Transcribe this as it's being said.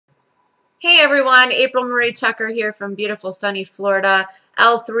Hey everyone, April Marie Tucker here from beautiful sunny Florida,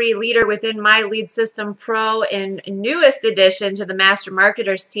 L3 leader within My Lead System Pro and newest addition to the Master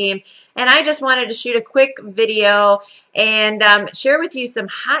Marketers team. And I just wanted to shoot a quick video and share with you some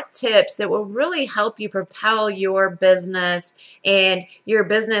hot tips that will really help you propel your business and your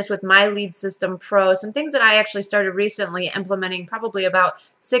business with My Lead System Pro. Some things that I actually started recently implementing probably about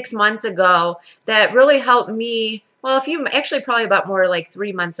 6 months ago that really helped me. Well, probably about more like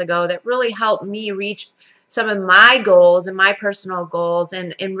 3 months ago, that really helped me reach some of my goals and my personal goals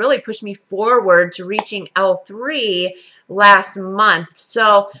and really push me forward to reaching L3 last month.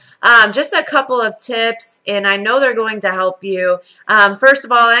 So just a couple of tips, and I know they're going to help you. First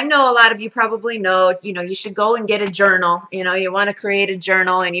of all, I know a lot of you probably know, you should go and get a journal. You want to create a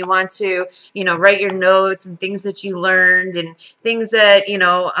journal and you want to, write your notes and things that you learned and things that,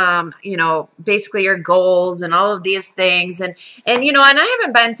 basically your goals and all of these things. And I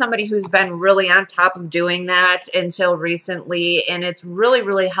haven't been somebody who's been really on top of doing that until recently, and it's really,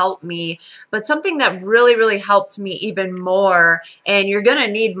 really helped me. But something that really, really helped me even more, and you're going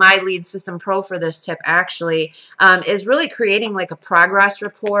to need My Lead System Pro for this tip actually, is really creating like a progress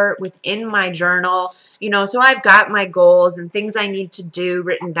report within my journal. So I've got my goals and things I need to do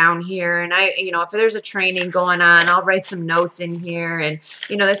written down here, and if there's a training going on, I'll write some notes in here, and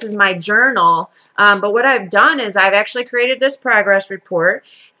this is my journal. But what I've done is I've actually created this progress report,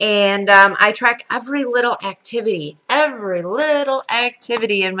 and I track every little activity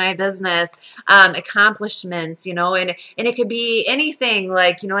in my business, accomplishments, and it could be anything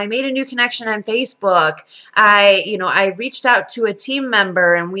like, I made a new connection on Facebook. I reached out to a team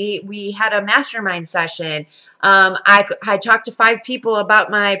member and we had a mastermind session. I talked to 5 people about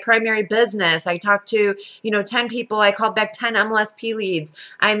my primary business. I talked to, 10 people. I called back 10 MLSP leads.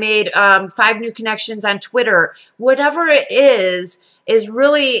 I made 5 new connections on Twitter. Whatever it is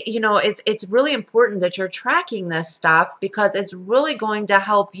really, it's really important that you're tracking this stuff, because it's really going to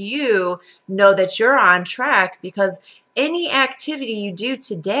help you know that you're on track, because any activity you do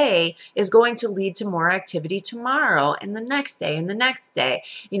today is going to lead to more activity tomorrow and the next day and the next day,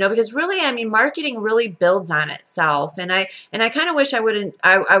 because really, marketing really builds on itself. And I kind of wish I would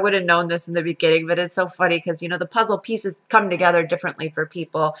have known this in the beginning, but it's so funny because, the puzzle pieces come together differently for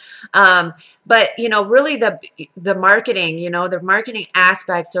people. But, really the marketing, the marketing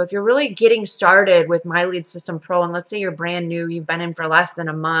aspect. So if you're really getting started with My Lead System Pro, and let's say you're brand new, you've been in for less than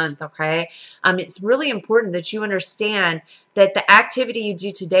a month, okay, it's really important that you understand that the activity you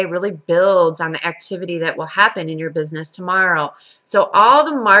do today really builds on the activity that will happen in your business tomorrow. So all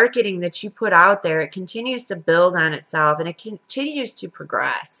the marketing that you put out there, it continues to build on itself and it continues to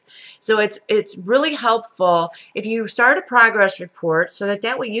progress. So it's really helpful if you start a progress report, so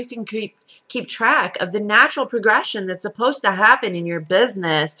that way you can keep track of the natural progression that's supposed to happen in your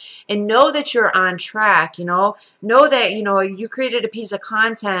business, and know that you're on track. Know that you created a piece of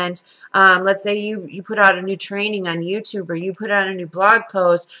content. Let's say you put out a new training on YouTube, or you put out a new blog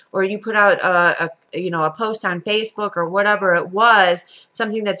post, or you put out a post on Facebook, or whatever it was,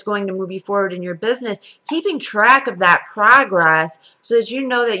 something that's going to move you forward in your business. Keeping track of that progress so that you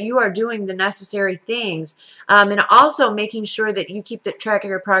know that you are doing the necessary things, and also making sure that you keep the track of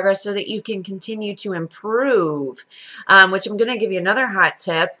your progress so that you can continue to improve, which I'm going to give you another hot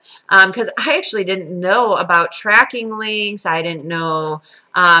tip, because I actually didn't know about tracking links. I didn't know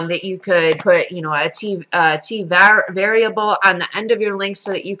that you could put, a T variable on the end of your link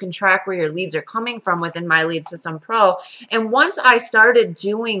so that you can track where your leads are coming from within My Lead System Pro. And once I started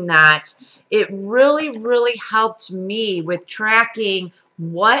doing that, it really, really helped me with tracking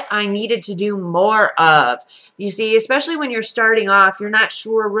what I needed to do more of. You see, especially when you're starting off, you're not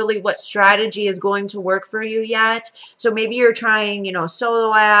sure really what strategy is going to work for you yet. So maybe you're trying,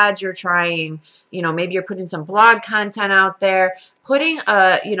 solo ads, you're trying, maybe you're putting some blog content out there. Putting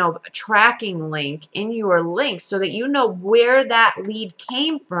a tracking link in your links so that you know where that lead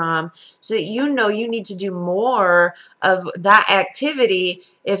came from, so that you need to do more of that activity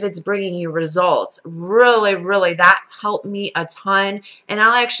if it's bringing you results. Really, really, that helped me a ton. And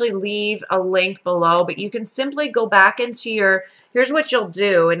I'll actually leave a link below, but you can simply go back into here's what you'll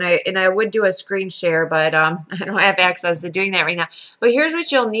do, and I would do a screen share, but I don't have access to doing that right now. But here's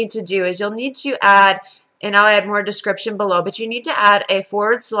what you'll need to do is you'll need to add, and I'll add more description below, but you need to add a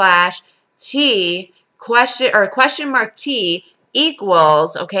 /T question mark T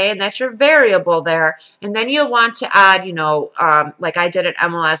equals, okay, and that's your variable there. And then you'll want to add, like I did an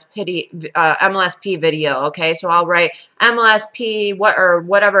MLSP video, okay, so I'll write MLSP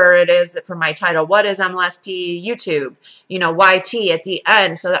whatever it is for my title. What is MLSP YouTube? YT at the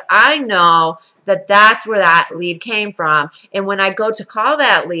end, so that I know that that's where that lead came from. And when I go to call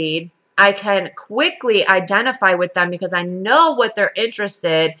that lead, I can quickly identify with them because I know what they're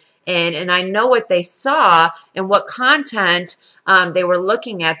interested in and I know what they saw and what content they were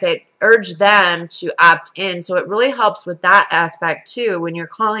looking at that urged them to opt in. So it really helps with that aspect too when you're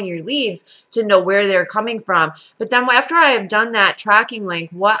calling your leads to know where they're coming from. But then after I have done that tracking link,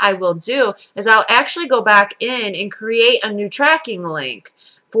 what I will do is I'll actually go back in and create a new tracking link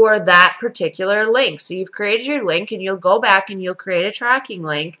for that particular link. So you've created your link and you'll go back and you'll create a tracking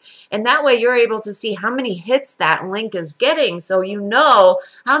link, and that way you're able to see how many hits that link is getting, so you know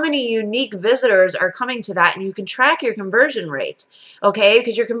how many unique visitors are coming to that and you can track your conversion rate, okay?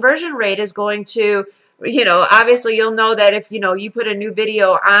 Because your conversion rate is going to, obviously you'll know that if, you put a new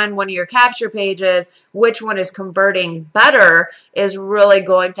video on one of your capture pages, which one is converting better is really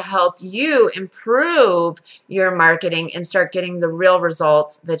going to help you improve your marketing and start getting the real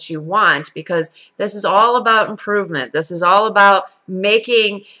results that you want, because this is all about improvement. This is all about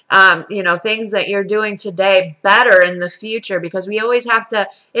making, things that you're doing today better in the future, because we always have to,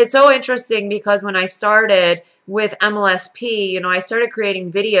 it's so interesting because when I started with MLSP, I started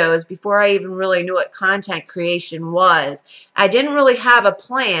creating videos before I even really knew what content creation was. I didn't really have a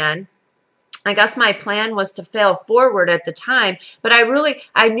plan. I guess my plan was to fail forward at the time, but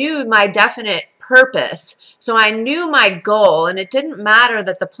I knew my definite purpose. So I knew my goal, and it didn't matter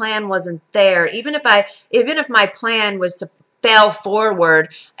that the plan wasn't there. Even if my plan was to fail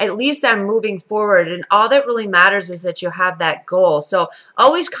forward, at least I'm moving forward, and all that really matters is that you have that goal. So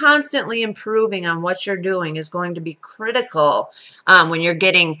always constantly improving on what you're doing is going to be critical when you're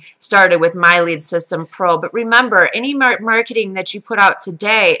getting started with My Lead System Pro. But remember, any marketing that you put out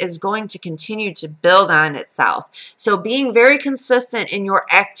today is going to continue to build on itself. So being very consistent in your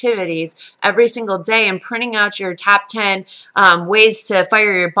activities every single day and printing out your top 10 ways to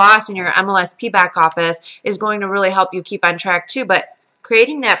fire your boss in your MLSP back office is going to really help you keep on track too. But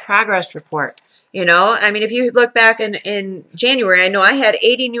creating that progress report, if you look back in January, I know I had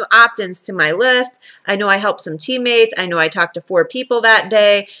 80 new opt-ins to my list. I know I helped some teammates. I know I talked to 4 people that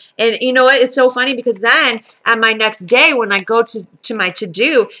day. And you know what? It's so funny because then on my next day when I go to my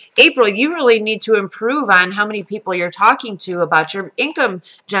to-do, April, you really need to improve on how many people you're talking to about your income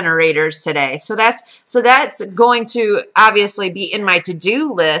generators today. So that's going to obviously be in my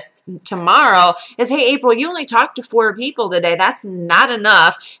to-do list tomorrow is, hey, April, you only talked to 4 people today. That's not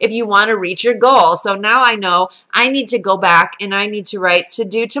enough if you want to reach your goal. So now I know I need to go back and I need to write to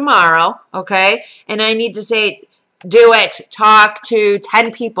do tomorrow, okay? And I need to say, do it. Talk to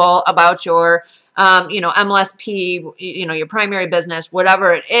 10 people about your, MLSP, your primary business,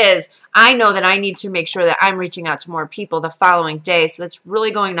 whatever it is. I know that I need to make sure that I'm reaching out to more people the following day. So that's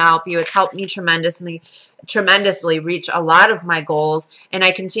really going to help you. It's helped me tremendously reach a lot of my goals, and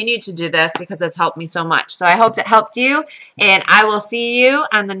I continue to do this because it's helped me so much. So I hope it helped you, and I will see you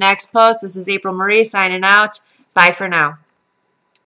on the next post. This is April Marie signing out. Bye for now.